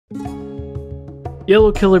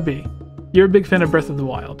YellowKillerBee, you're a big fan of Breath of the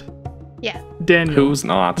Wild. Yeah. Daniel, who's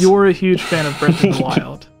not? You're a huge fan of Breath of the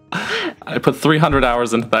Wild. I put 300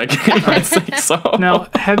 hours into that game, I'd say so. Now,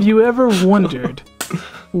 have you ever wondered,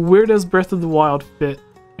 where does Breath of the Wild fit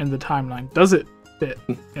in the timeline? Does it fit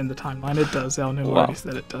in the timeline? It does. Nemo already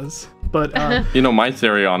said it does. But you know my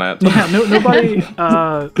theory on it. Yeah, nobody.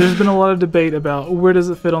 There's been a lot of debate about where does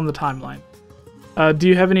it fit on the timeline. Do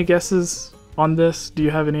you have any guesses on this? Do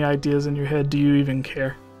you have any ideas in your head? Do you even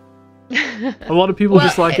care? A lot of people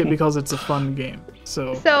just like it because it's a fun game.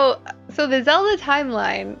 So the Zelda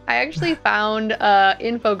timeline, I actually found an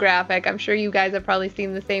infographic. I'm sure you guys have probably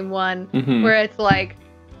seen the same one, where it's like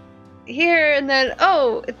here and then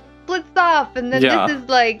it splits off, and then this is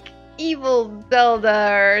like evil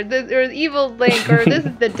Zelda or evil Link, or this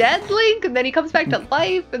is the dead Link, and then he comes back to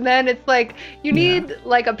life, and then it's like you need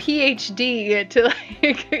like a PhD to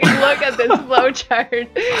like look at this flowchart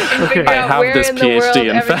and figure out where in the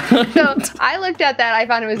world So I looked at that, I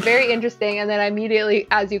found it was very interesting, and then I immediately,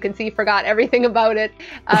 as you can see, forgot everything about it,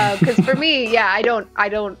 because for me, I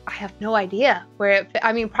have no idea where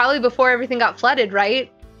I mean, probably before everything got flooded,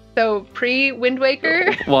 right? So pre-Wind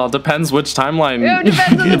Waker? Well, it depends which timeline it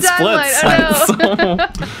depends on the timeline, I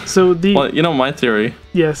know. So well, you know my theory.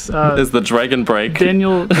 Yes. Is the Dragon Break.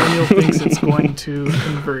 Daniel thinks it's going to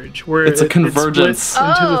converge. Where it's a convergence. It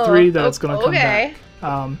splits into the three that it's going to come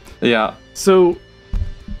back. Yeah. So,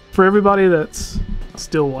 for everybody that's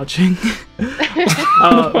still watching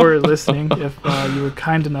or listening, if you were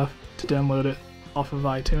kind enough to download it off of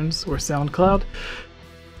iTunes or SoundCloud,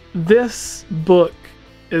 this book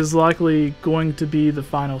is likely going to be the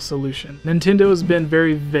final solution. Nintendo has been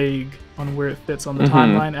very vague on where it fits on the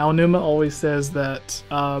timeline. Aonuma always says that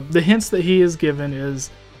the hints that he has given is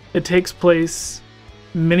it takes place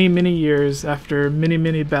many, many years after many,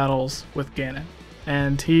 many battles with Ganon.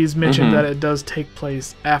 And he's mentioned that it does take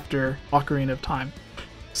place after Ocarina of Time.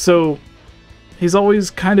 So he's always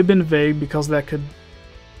kind of been vague because that could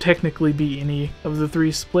technically be any of the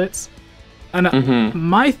three splits. And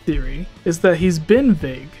my theory is that he's been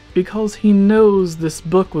vague because he knows this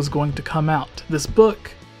book was going to come out. This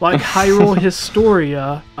book, like Hyrule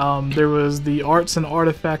Historia, there was the Arts and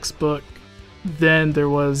Artifacts book, then there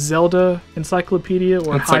was Zelda Encyclopedia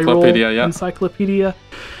or Hyrule Encyclopedia.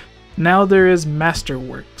 Now there is Master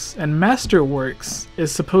Works, and Master Works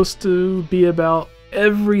is supposed to be about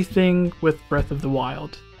everything with Breath of the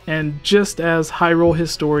Wild. And just as Hyrule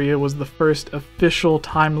Historia was the first official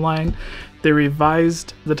timeline, they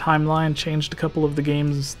revised the timeline, changed a couple of the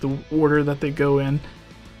games, the order that they go in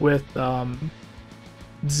with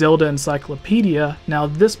Zelda Encyclopedia. Now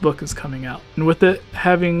this book is coming out. And with it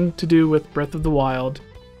having to do with Breath of the Wild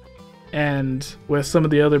and with some of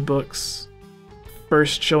the other books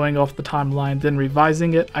first showing off the timeline, then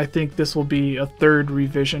revising it, I think this will be a third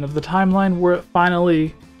revision of the timeline where it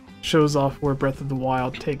finally shows off where Breath of the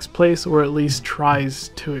Wild takes place, or at least tries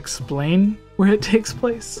to explain where it takes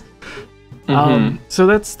place. So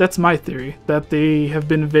that's my theory, that they have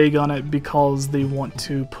been vague on it because they want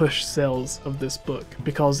to push sales of this book,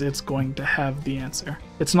 because it's going to have the answer.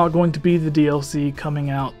 It's not going to be the DLC coming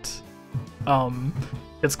out.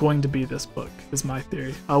 It's going to be this book, is my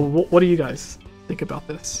theory. What do you guys think about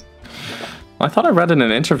this? I thought I read in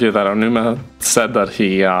an interview that Aonuma said that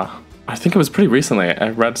he, I think it was pretty recently, I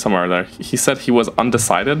read somewhere there, he said he was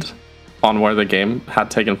undecided on where the game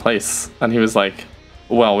had taken place, and he was like,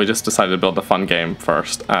 well, we just decided to build a fun game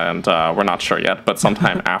first, and we're not sure yet, but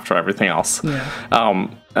sometime after everything else.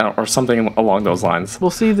 Or something along those lines. We'll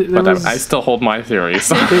see. I still hold my theory.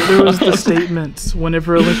 So. There was the statement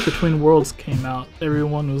whenever A Link Between Worlds came out,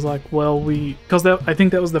 everyone was like, well, because I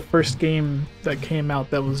think that was the first game that came out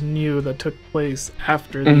that was new, that took place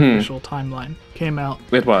after the official timeline came out.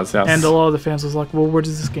 It was, yes. And a lot of the fans was like, well, where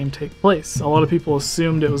does this game take place? A lot of people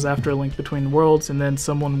assumed it was after A Link Between Worlds, and then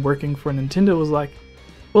someone working for Nintendo was like,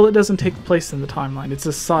 well, it doesn't take place in the timeline. It's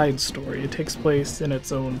a side story. It takes place in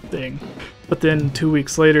its own thing. But then 2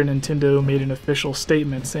 weeks later, Nintendo made an official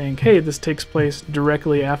statement saying, hey, this takes place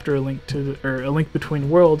directly after A Link Between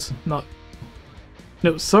Worlds. No,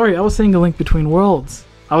 sorry, I was saying A Link Between Worlds.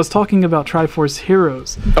 I was talking about Triforce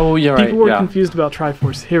Heroes. Oh, you're right. People were confused about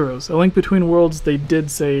Triforce Heroes. A Link Between Worlds, they did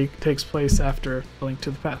say takes place after A Link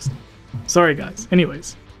to the Past. Sorry, guys.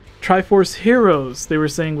 Anyways. Triforce Heroes, they were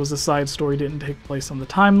saying was a side story, didn't take place on the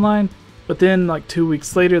timeline, but then like 2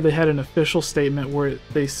 weeks later they had an official statement where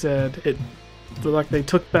they said they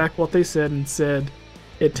took back what they said and said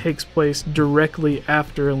it takes place directly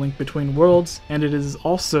after A Link Between Worlds, and it is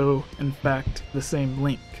also in fact the same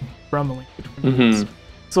Link from A Link Between Worlds.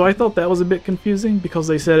 So I thought that was a bit confusing because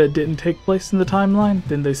they said it didn't take place in the timeline,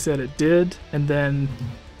 then they said it did, and then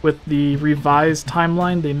with the revised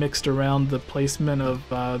timeline, they mixed around the placement of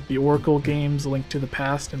the Oracle games, Link to the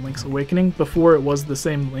Past and Link's Awakening. Before it was the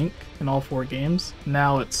same Link in all 4 games.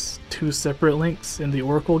 Now it's 2 separate Links in the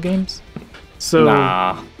Oracle games. So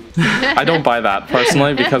nah, I don't buy that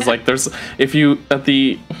personally because like there's if you at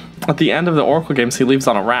the end of the Oracle games he leaves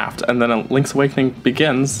on a raft and then Link's Awakening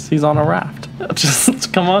begins, he's on a raft.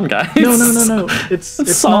 Just come on, guys. No. It's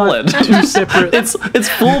solid. Not 2 separate. It's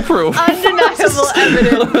foolproof. Undeniable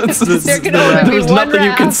evidence. There can only be There's one nothing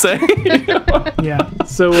you can raft. say. Yeah.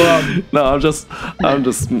 So no, I'm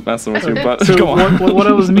just messing with you. But so go on. what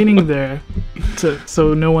I was meaning there,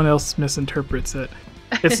 so no one else misinterprets it.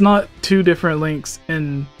 It's not 2 different Links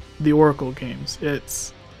in the Oracle games.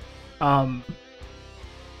 It's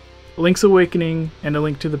Link's Awakening and A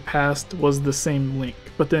Link to the Past was the same Link,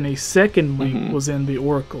 but then a second Link was in the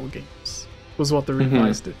Oracle games. Was what they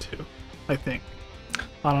revised it to, I think.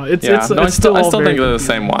 I don't know. I still think they're the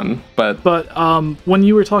same one, but when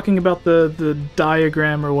you were talking about the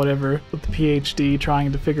diagram or whatever with the PhD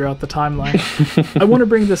trying to figure out the timeline, I want to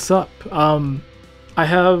bring this up. I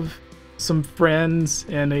have some friends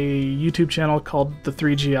in a YouTube channel called the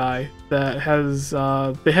 3GI that has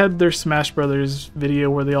they had their Smash Brothers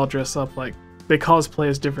video where they all dress up like they cosplay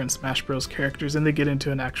as different Smash Bros characters and they get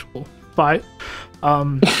into an actual fight.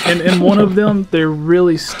 And one of them, they're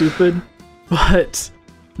really stupid, but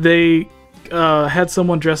they had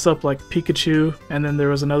someone dress up like Pikachu, and then there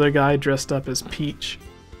was another guy dressed up as Peach,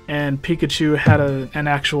 and Pikachu had an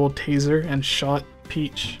actual taser and shot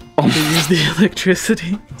Peach to use the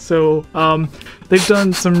electricity. So they've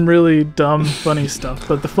done some really dumb, funny stuff.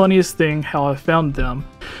 But the funniest thing, how I found them,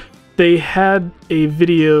 they had a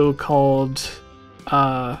video called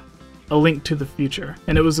A Link to the Future,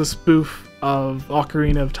 and it was a spoof of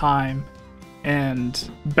Ocarina of Time and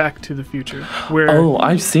Back to the Future. Where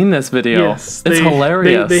I've seen this video. Yes, it's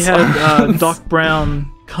hilarious. They had Doc Brown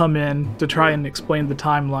come in to try and explain the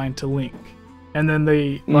timeline to Link, and then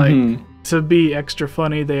they to be extra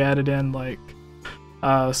funny, they added in like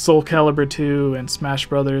Soul Calibur 2 and Smash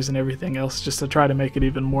Brothers and everything else just to try to make it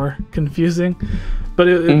even more confusing. But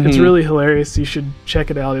it's really hilarious. You should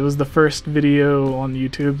check it out. It was the first video on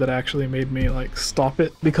YouTube that actually made me like stop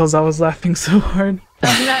it because I was laughing so hard.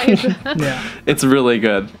 Nice. Yeah, it's really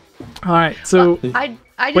good. All right, so I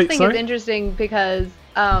just think it's interesting because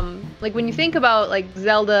like when you think about like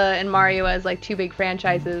Zelda and Mario as like 2 big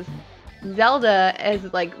franchises, Zelda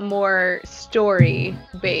is like more story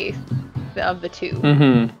based of the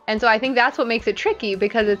 2. And so I think that's what makes it tricky,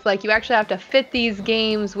 because it's like you actually have to fit these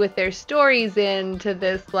games with their stories into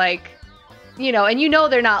this like, and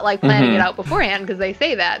they're not like planning it out beforehand because they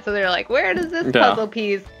say that. So they're like, where does this puzzle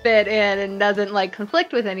piece fit in and doesn't like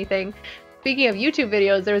conflict with anything? Speaking of YouTube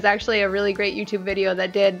videos, there was actually a really great YouTube video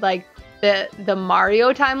that did like the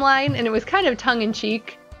Mario timeline, and it was kind of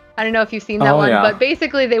tongue-in-cheek. I don't know if you've seen that one, but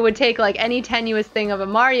basically they would take like any tenuous thing of a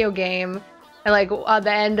Mario game, and like at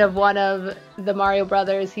the end of one of the Mario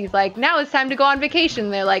Brothers, he's like, now it's time to go on vacation.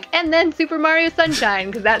 And they're like, and then Super Mario Sunshine,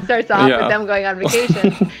 because that starts off with them going on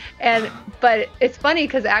vacation. But it's funny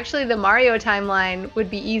because actually the Mario timeline would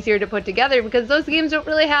be easier to put together because those games don't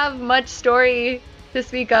really have much story to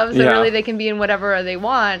speak of, so really they can be in whatever they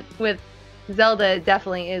want. With Zelda, it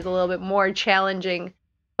definitely is a little bit more challenging.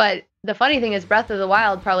 But the funny thing is Breath of the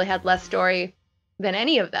Wild probably had less story than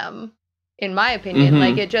any of them, in my opinion.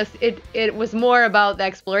 Like it was more about the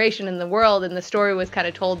exploration in the world, and the story was kind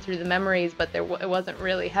of told through the memories, but it wasn't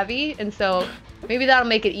really heavy. And so maybe that'll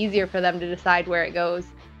make it easier for them to decide where it goes.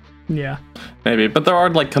 Yeah, maybe, but there are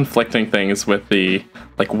like conflicting things with the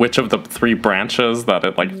like which of the 3 branches that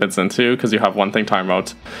it like fits into, because you have one thing talking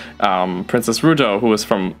about Princess Ruto, who was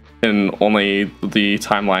from in only the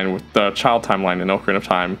timeline with the child timeline in Ocarina of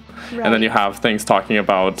Time, and then you have things talking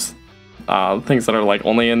about things that are like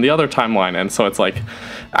only in the other timeline, and so it's like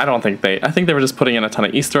I think they were just putting in a ton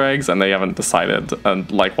of Easter eggs, and they haven't decided, and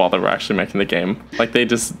like while they were actually making the game, like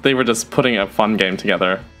they were just putting a fun game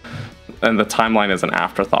together. And the timeline is an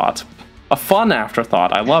afterthought. A fun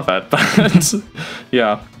afterthought. I love it. But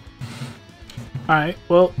yeah. Alright,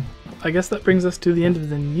 well, I guess that brings us to the end of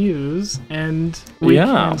the news, and we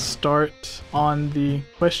can start on the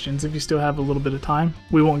questions if you still have a little bit of time.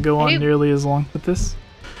 We won't go on nearly as long with this.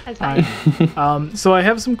 That's fine. So I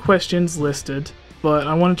have some questions listed, but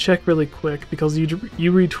I want to check really quick because you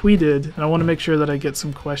retweeted, and I want to make sure that I get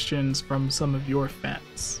some questions from some of your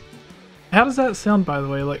fans. How does that sound, by the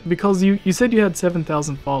way? Like, because you said you had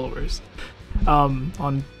 7,000 followers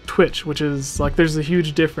on Twitch, which is like there's a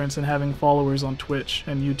huge difference in having followers on Twitch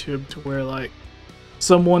and YouTube to where like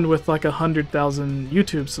someone with like 100,000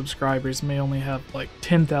 YouTube subscribers may only have like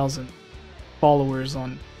 10,000 followers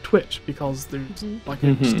on Twitch because there's like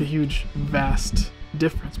just a huge, vast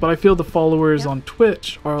difference. But I feel the followers on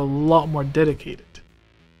Twitch are a lot more dedicated,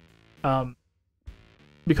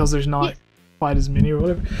 because there's not quite as many or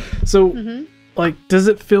whatever. So, like, does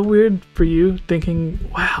it feel weird for you thinking,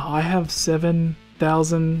 wow, I have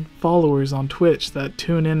 7,000 followers on Twitch that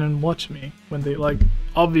tune in and watch me, when they, like,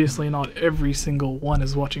 obviously not every single one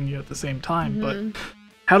is watching you at the same time, but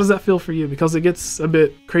how does that feel for you? Because it gets a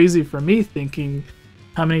bit crazy for me thinking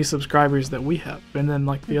how many subscribers that we have. And then,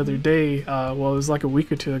 like, the other day, well, it was like a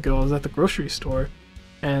week or two ago, I was at the grocery store,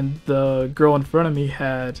 and the girl in front of me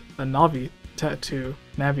had a Navi tattoo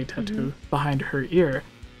behind her ear.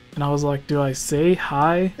 And I was like, do I say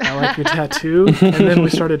hi? I like your tattoo. And then we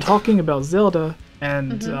started talking about Zelda,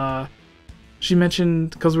 and she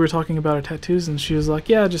mentioned, because we were talking about our tattoos, and she was like,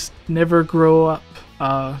 yeah, just never grow up.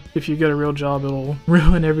 If you get a real job, it'll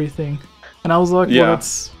ruin everything. And I was like, well,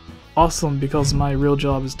 that's awesome, because my real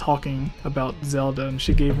job is talking about Zelda. And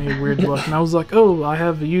she gave me a weird look, and I was like, oh, I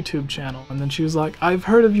have a YouTube channel. And then she was like, I've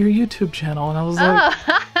heard of your YouTube channel. And I was like,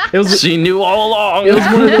 she knew all along. It was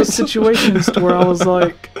one of those situations where I was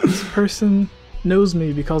like, this person knows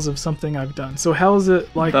me because of something I've done. So how is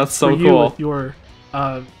it like for you with your,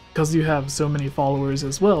 because you have so many followers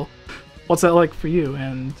as well, what's that like for you?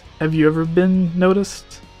 And have you ever been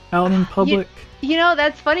noticed out in public? You know,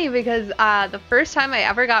 that's funny, because the first time I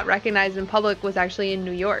ever got recognized in public was actually in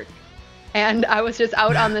New York. And I was just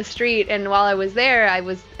out on the street, and while I was there, I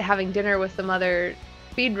was having dinner with some other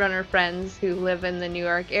speedrunner friends who live in the New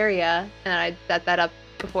York area, and I set that up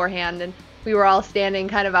beforehand, and we were all standing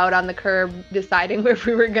kind of out on the curb deciding where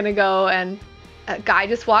we were gonna go, and a guy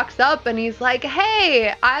just walks up and he's like,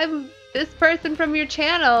 hey, I'm this person from your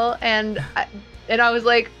channel, and I was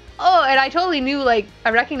like, oh, and I totally knew, like,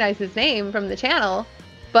 I recognized his name from the channel,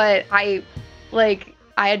 but I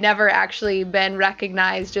had never actually been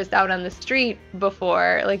recognized just out on the street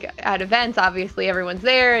before. Like, at events, obviously everyone's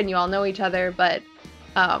there and you all know each other, but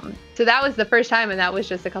so that was the first time, and that was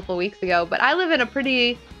just a couple weeks ago. But I live in a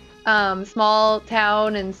pretty small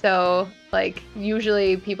town, and so, like,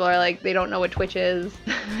 usually people are like, they don't know what Twitch is.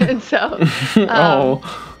 And so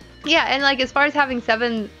yeah, and like, as far as having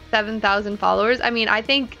 7,000 followers, I mean, I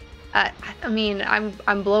think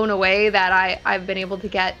I'm blown away that I've been able to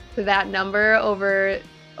get to that number over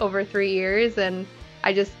 3 years, and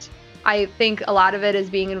I think a lot of it is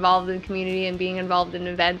being involved in community and being involved in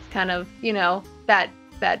events, kind of, you know, that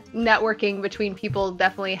networking between people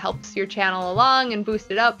definitely helps your channel along and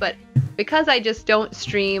boost it up. But because I just don't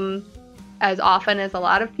stream as often as a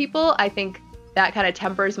lot of people, I think that kind of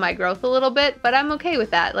tempers my growth a little bit, but I'm okay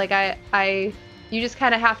with that. Like, you just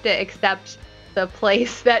kind of have to accept the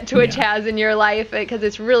place that Twitch has in your life, because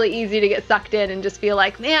it's really easy to get sucked in and just feel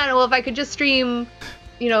like, man, well, if I could just stream,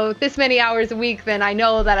 you know, this many hours a week, then I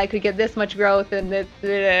know that I could get this much growth, and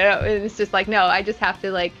it's just like, no, I just have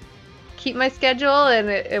to, like, keep my schedule, and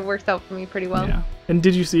it works out for me pretty well. Yeah. And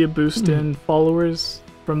did you see a boost in followers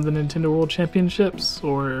from the Nintendo World Championships,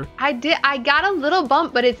 or? I did. I got a little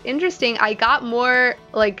bump, but it's interesting. I got more,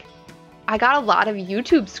 like, I got a lot of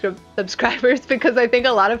YouTube subscribers, because I think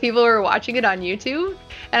a lot of people were watching it on YouTube.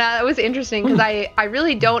 And it was interesting, because I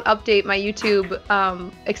really don't update my YouTube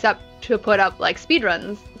except to put up, like,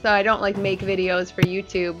 speedruns. So I don't, like, make videos for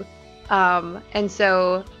YouTube. And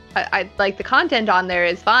so I like, the content on there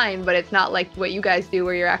is fine, but it's not like what you guys do,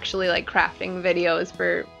 where you're actually, like, crafting videos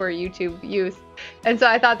for YouTube use. And so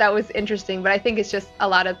I thought that was interesting, but I think it's just a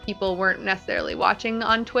lot of people weren't necessarily watching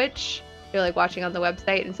on Twitch. They're, like, watching on the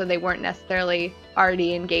website, and so they weren't necessarily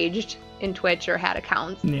already engaged in Twitch or had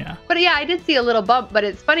accounts. Yeah. But yeah, I did see a little bump, but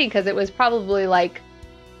it's funny because it was probably like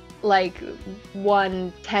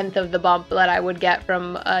 1/10 of the bump that I would get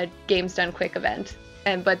from a Games Done Quick event.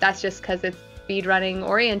 But that's just because it's speedrunning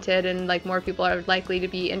oriented, and, like, more people are likely to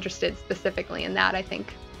be interested specifically in that, I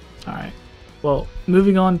think. All right. Well,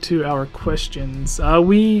 moving on to our questions.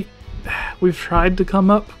 We've tried to come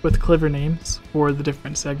up with clever names for the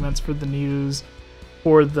different segments, for the news,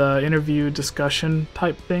 for the interview discussion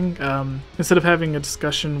type thing. Instead of having a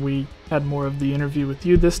discussion, we had more of the interview with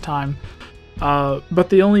you this time. But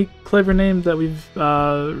the only clever name that we've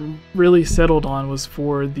really settled on was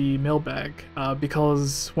for the mailbag,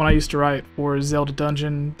 because when I used to write for Zelda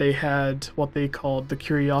Dungeon, they had what they called the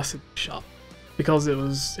Curiosity Shop. Because it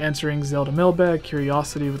was answering Zelda mailbag,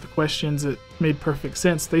 curiosity with the questions, it made perfect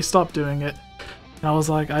sense. They stopped doing it, and I was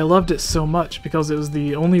like, I loved it so much, because it was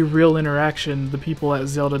the only real interaction the people at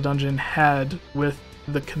Zelda Dungeon had with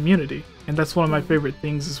the community. And that's one of my favorite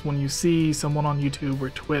things, is when you see someone on YouTube or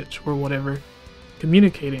Twitch or whatever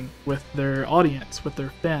communicating with their audience, with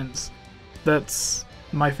their fans. That's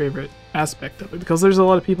my favorite aspect of it, because there's a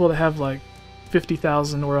lot of people that have like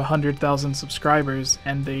 50,000 or 100,000 subscribers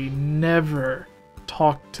and they never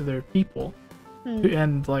talk to their people.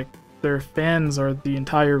 And like their fans are the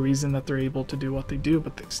entire reason that they're able to do what they do,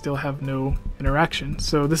 but they still have no interaction.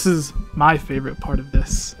 So this is my favorite part of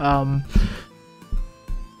this.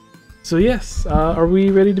 So yes, are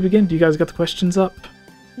we ready to begin? Do you guys got the questions up?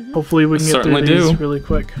 Hopefully we can get through these really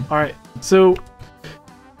quick. All right, so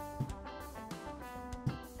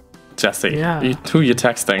Jesse, who are you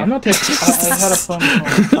texting? I'm not texting. I've had a phone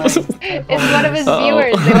call. It's one of his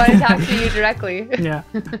viewers. They want to talk to you directly. Yeah.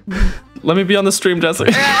 Let me be on the stream,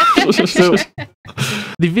 Jesse. So,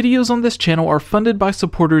 the videos on this channel are funded by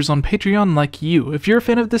supporters on Patreon like you. If you're a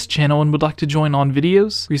fan of this channel and would like to join on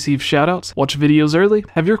videos, receive shoutouts, watch videos early,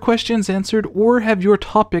 have your questions answered, or have your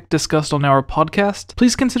topic discussed on our podcast,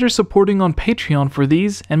 please consider supporting on Patreon for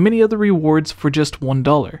these and many other rewards for just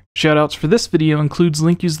 $1. Shoutouts for this video includes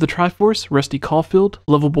Link Use the Triforce, Rusty Caulfield,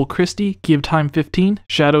 Lovable Christy, Give Time 15,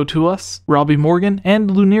 Shadow to Us, Robbie Morgan,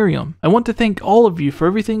 and Lunarium. I want to thank all of you for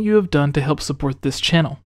everything you have done to help support this channel.